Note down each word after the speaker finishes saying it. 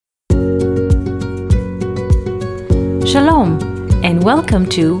Shalom, and welcome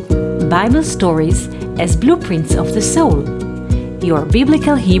to Bible Stories as Blueprints of the Soul, your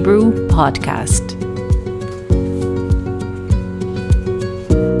Biblical Hebrew podcast.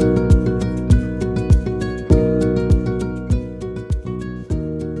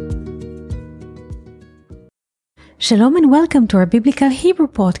 Shalom and welcome to our Biblical Hebrew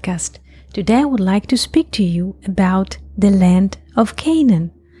podcast. Today I would like to speak to you about the land of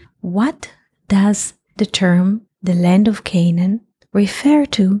Canaan. What does the term the land of Canaan refer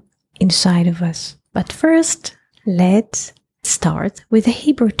to inside of us? But first, let's start with a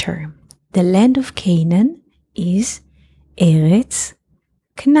Hebrew term. The land of Canaan is Eretz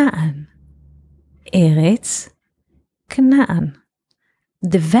Canaan. Eretz Canaan.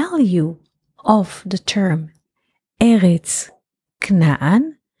 The value of the term Eretz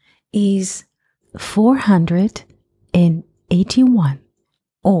Canaan is 481,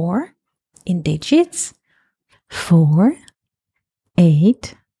 or in digits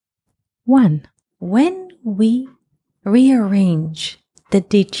 481. When we rearrange the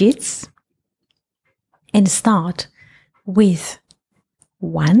digits and start with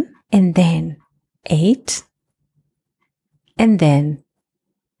 1 and then 8 and then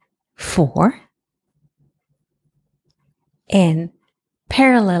 4, and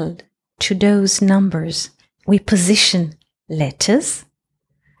parallel to those numbers we position letters,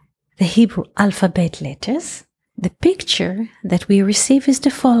 the Hebrew alphabet letters, the picture that we receive is the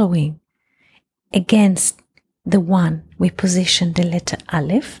following. Against the 1 we position the letter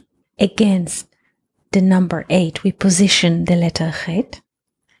Aleph, against the number 8 we position the letter Chet,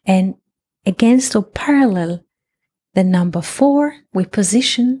 and against or parallel the number 4 we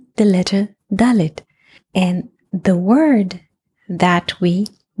position the letter Dalet. And the word that we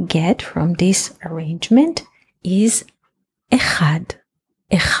get from this arrangement is Echad.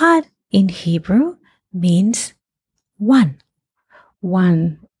 Echad in Hebrew means 1.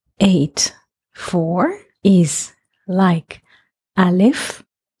 1, 8, 4 is like Aleph,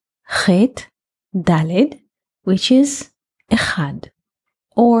 Chet, Daled, which is Echad,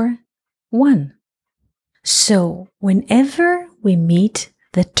 or 1. So whenever we meet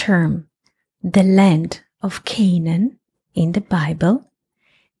the term the land of Canaan in the Bible,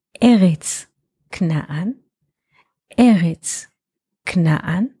 Eretz Canaan, Eretz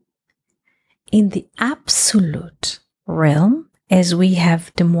Canaan, in the absolute realm, as we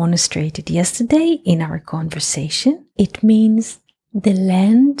have demonstrated yesterday in our conversation, it means the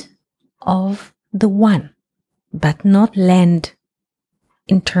land of the one, but not land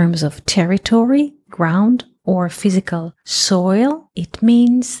in terms of territory, ground, or physical soil. It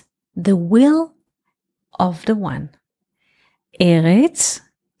means the will of the one. Eretz,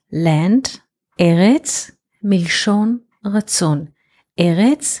 land, Eretz, milshon ratzon.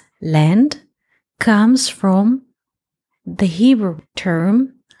 Eretz, land, comes from the Hebrew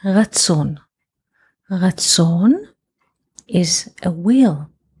term ratzon. Ratzon is a will.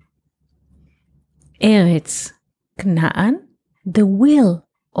 Eretz Canaan, the will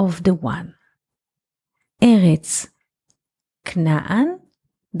of the one. Eretz Canaan,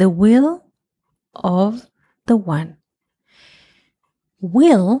 the will of the one.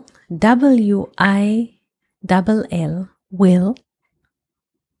 Will, W-I-L-L, will,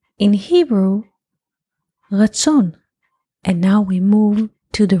 in Hebrew, Ratzon. And now we move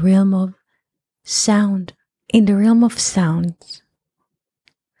to the realm of sound. In the realm of sounds,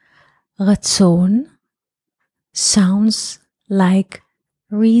 Ratzon sounds like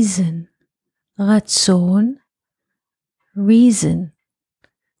reason. Ratzon, reason.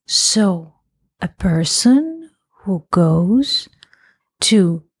 So, a person who goes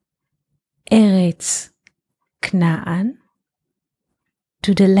to Eretz Canaan,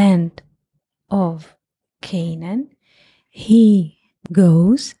 to the land of Canaan, he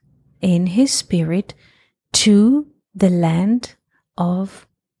goes in his spirit to the land of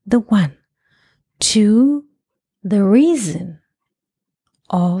the one, to the reason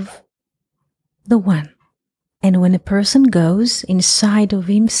of the one. And when a person goes inside of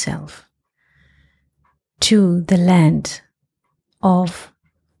himself to the land of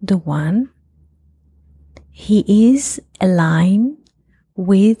the one, he is aligned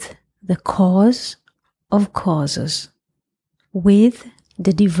with the cause of causes, with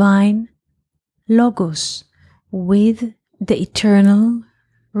the divine logos, with the eternal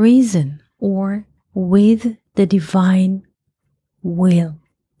reason, or with the divine will.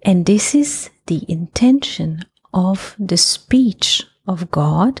 And this is the intention of the speech of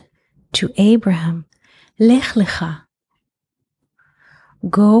God to Abraham. Lech lecha.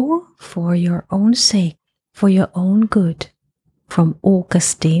 Go for your own sake, for your own good, from Ur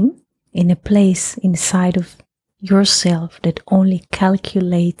Kasdim, in a place inside of yourself that only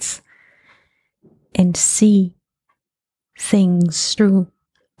calculates and see things through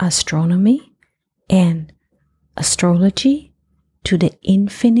astronomy and astrology to the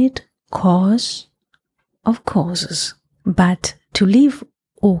infinite cause of causes. But to live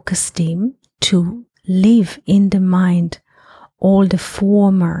Or-Kasdim, to live in the mind all the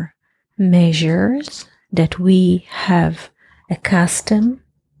former measures that we have accustomed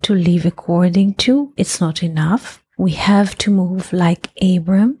to live according to, it's not enough. We have to move like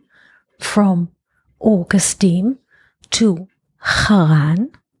Abram from Or-Kasdim to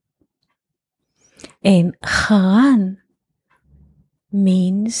Haran. And Haran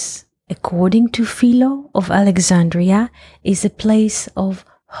means, according to Philo of Alexandria, is a place of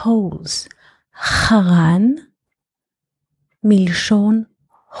holes. Haran, milshon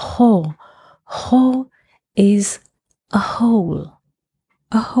hor. Hor is a hole.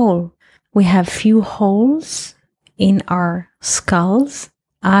 A hole. We have few holes in our skulls,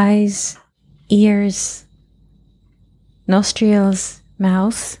 eyes, ears, nostrils,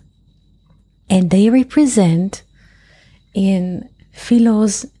 mouth, and they represent, in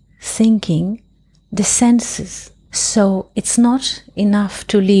Philo's thinking, the senses. So it's not enough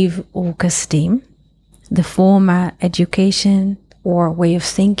to leave Or-Kasdim, the former education or way of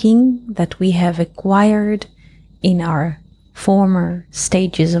thinking that we have acquired in our former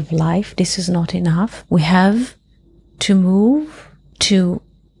stages of life. This is not enough. We have to move to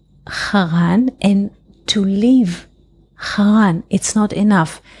Haran and to leave Haran. It's not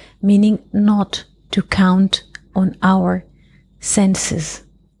enough, meaning not to count on our senses,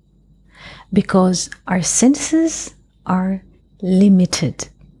 because our senses are limited.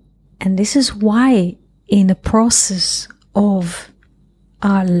 And this is why in the process of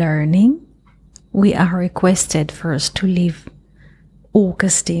our learning, we are requested first to leave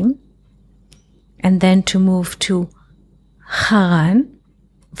Or-Kasdim and then to move to Haran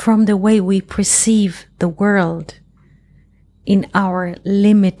from the way we perceive the world in our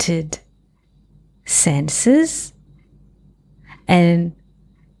limited senses, and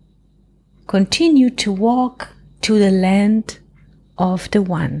continue to walk to the land of the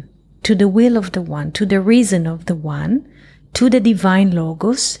One, to the will of the One, to the reason of the One, to the divine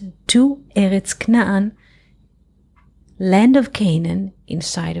Logos, to Eretz Canaan, land of Canaan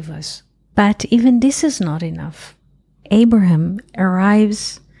inside of us. But even this is not enough. Abraham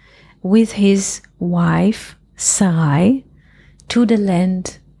arrives with his wife Sarai to the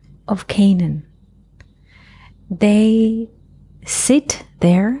land of Canaan. They sit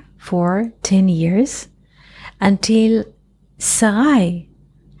there for 10 years until Sarai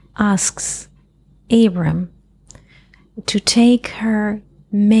asks Abram to take her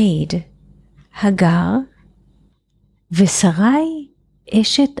maid Hagar, ושרי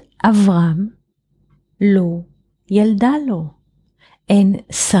אשת אברהם לא ילדה לו. And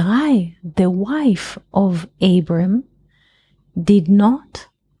Sarai, the wife of Abram, did not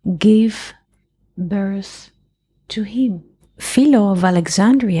give birth to him. Philo of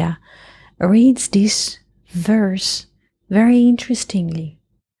Alexandria reads this verse very interestingly.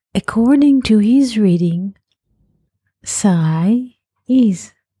 According to his reading, Sarai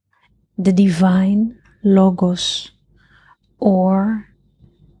is the divine Logos, or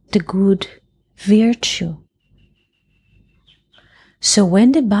the good virtue. So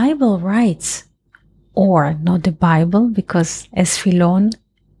when the Bible writes, or not the Bible, because as Philon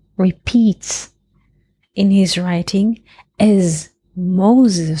repeats in his writing, as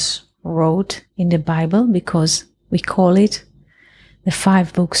Moses wrote in the Bible, because we call it the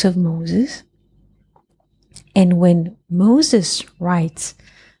 5 books of Moses. And when Moses writes,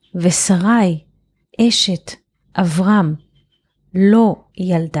 ושרי אשת אברהם לא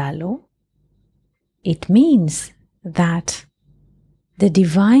ילדה לו, it means that the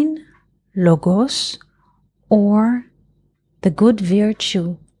divine Logos, or the good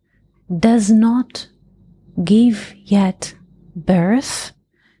virtue, does not give yet birth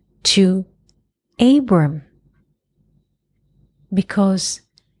to Abram, because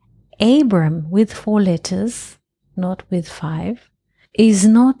Abram with 4 letters, not with 5, is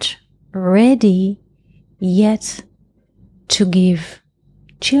not ready yet to give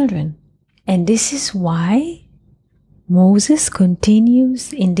children. And this is why Moses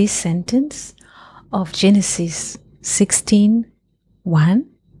continues in this sentence of Genesis 16:1,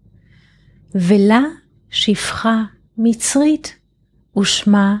 ולה שפחה מצרית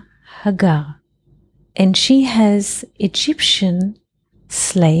ושמה Hagar, and she has Egyptian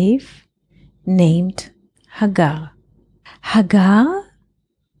slave named Hagar. Hagar,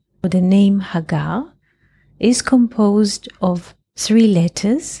 the name Hagar, is composed of 3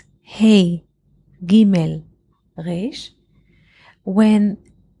 letters, Hey, Gimel, Resh, when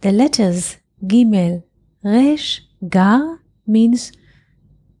the letters Gimel, Resh, Gar means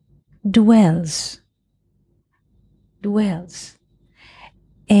dwells.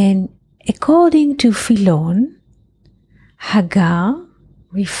 And according to Philon, Hagar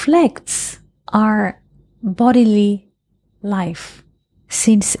reflects our bodily life.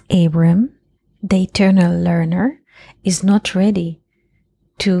 Since Abram, the eternal learner, is not ready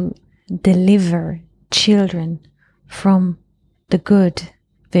to deliver children from the good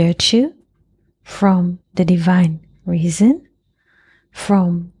virtue, from the divine reason,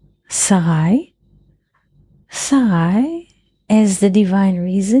 from Sarai, as the divine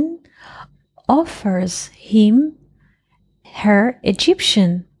reason, offers him her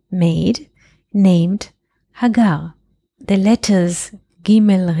Egyptian maid named Hagar. The letters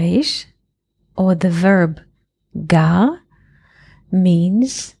Gimel Resh, or the verb Gar,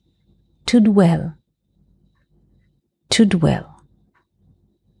 means to dwell.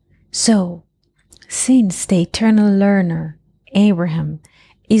 So, since the eternal learner, Abraham,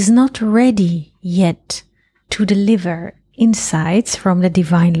 is not ready yet to deliver insights from the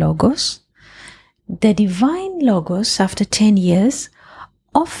divine Logos, the divine Logos, after 10 years,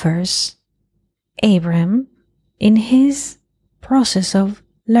 offers Abraham, in his process of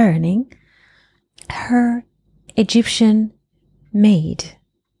learning, her Egyptian maid,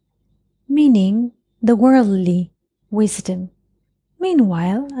 meaning the worldly wisdom.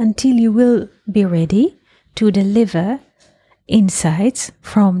 Meanwhile, until you will be ready to deliver insights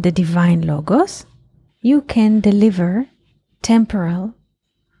from the divine Logos, you can deliver temporal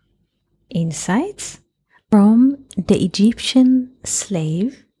insights from the Egyptian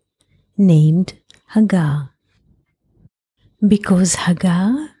slave named Hagar. Because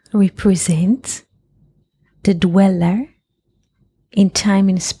Hagar represents the dweller in time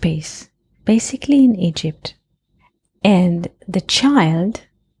and space, basically in Egypt. And the child,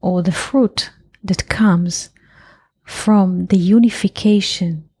 or the fruit that comes from the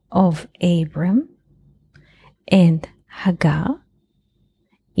unification of Abram and Hagar,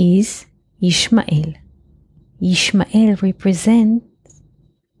 is Ishmael. Ishmael represents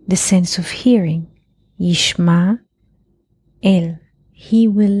the sense of hearing. Yishma El, he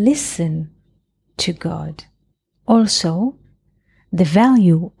will listen to God. Also, the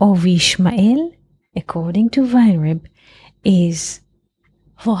value of Ishmael, according to Weinreb, is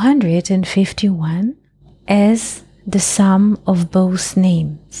 451 as the sum of both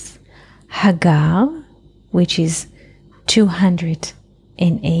names. Hagar, which is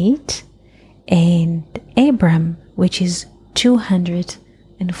 208, and Abram, which is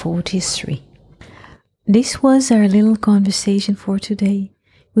 243. This was our little conversation for today.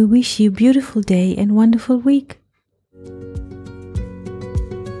 We wish you a beautiful day and wonderful week.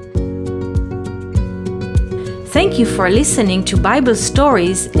 Thank you for listening to Bible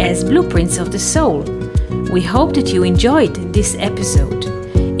Stories as Blueprints of the Soul. We hope that you enjoyed this episode.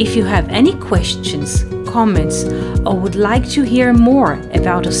 If you have any questions, comments, or would like to hear more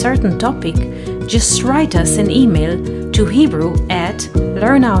about a certain topic, just write us an email to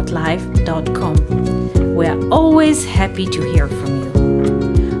hebrew@learnoutlive.com. We are always happy to hear from you.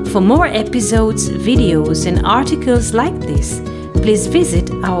 For more episodes, videos, and articles like this, please visit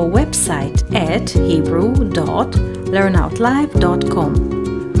our website at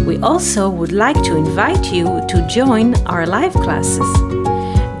hebrew.learnoutlive.com. We also would like to invite you to join our live classes.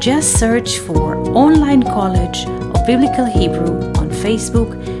 Just search for Online College of Biblical Hebrew on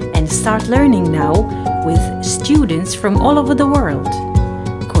Facebook and start learning now with students from all over the world.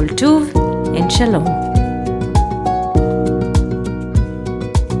 Kol Tuv and Shalom.